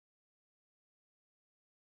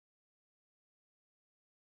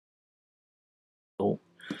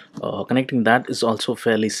Connecting that is also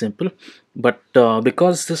fairly simple, but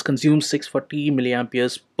because this consumes 640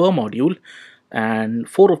 milliamperes per module and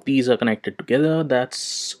four of these are connected together,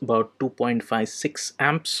 that's about 2.56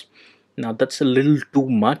 amps. Now that's a little too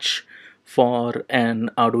much for an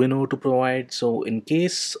Arduino to provide. So in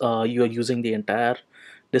case you are using the entire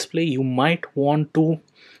display, you might want to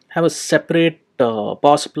have a separate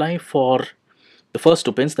power supply for the first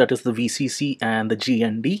two pins, that is the VCC and the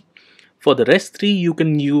GND. For the rest three, you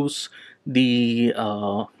can use the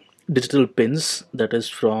digital pins, that is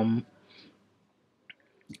from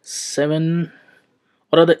 7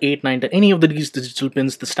 or rather 8, 9, 10. Any of these digital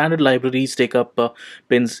pins. The standard libraries take up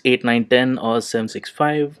pins 8, 9, 10 or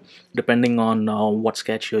 765, depending on what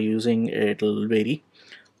sketch you're using. It'll vary,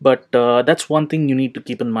 but that's one thing you need to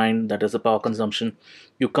keep in mind, that is the power consumption.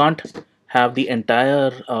 You can't have the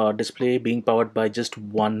entire display being powered by just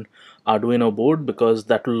one Arduino board, because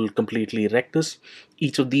that will completely wreck this.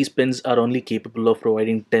 Each of these pins are only capable of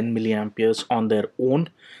providing 10 milliamperes on their own,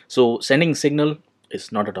 so sending signal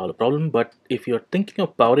is not at all a problem. But if you're thinking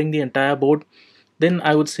of powering the entire board, then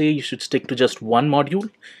I would say you should stick to just one module.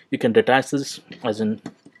 You can detach this, as in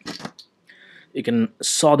you can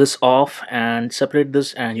saw this off and separate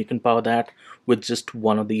this, and you can power that with just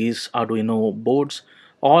one of these Arduino boards.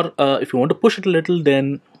 Or if you want to push it a little,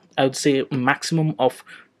 then I would say a maximum of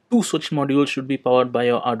 2 switch modules should be powered by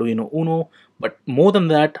your Arduino Uno. But more than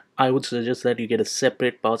that, I would suggest that you get a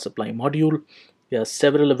separate power supply module. There are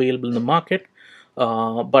several available in the market,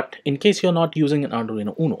 but in case you're not using an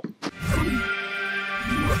Arduino Uno,